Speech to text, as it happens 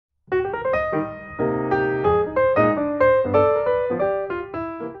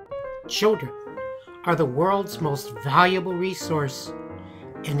children are the world's most valuable resource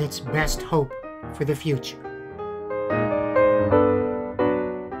and its best hope for the future.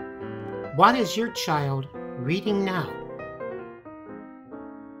 What is your child reading now?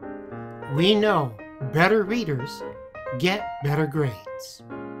 We know better readers get better grades.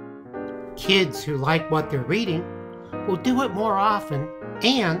 Kids who like what they're reading will do it more often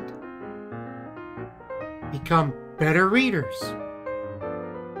and become better readers.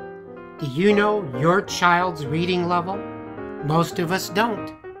 Do you know your child's reading level? Most of us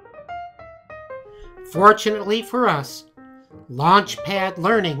don't. Fortunately for us, LaunchPad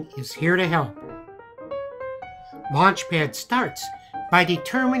Learning is here to help. LaunchPad starts by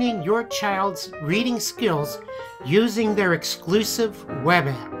determining your child's reading skills using their exclusive web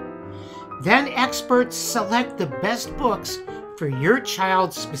app. Then experts select the best books for your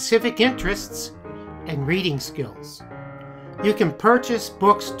child's specific interests and reading skills. You can purchase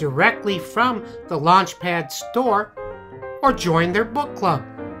books directly from the LaunchPad store or join their book club.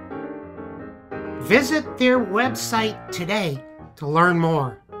 Visit their website today to learn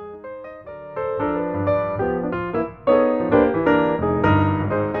more.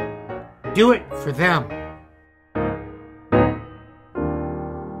 Do it for them.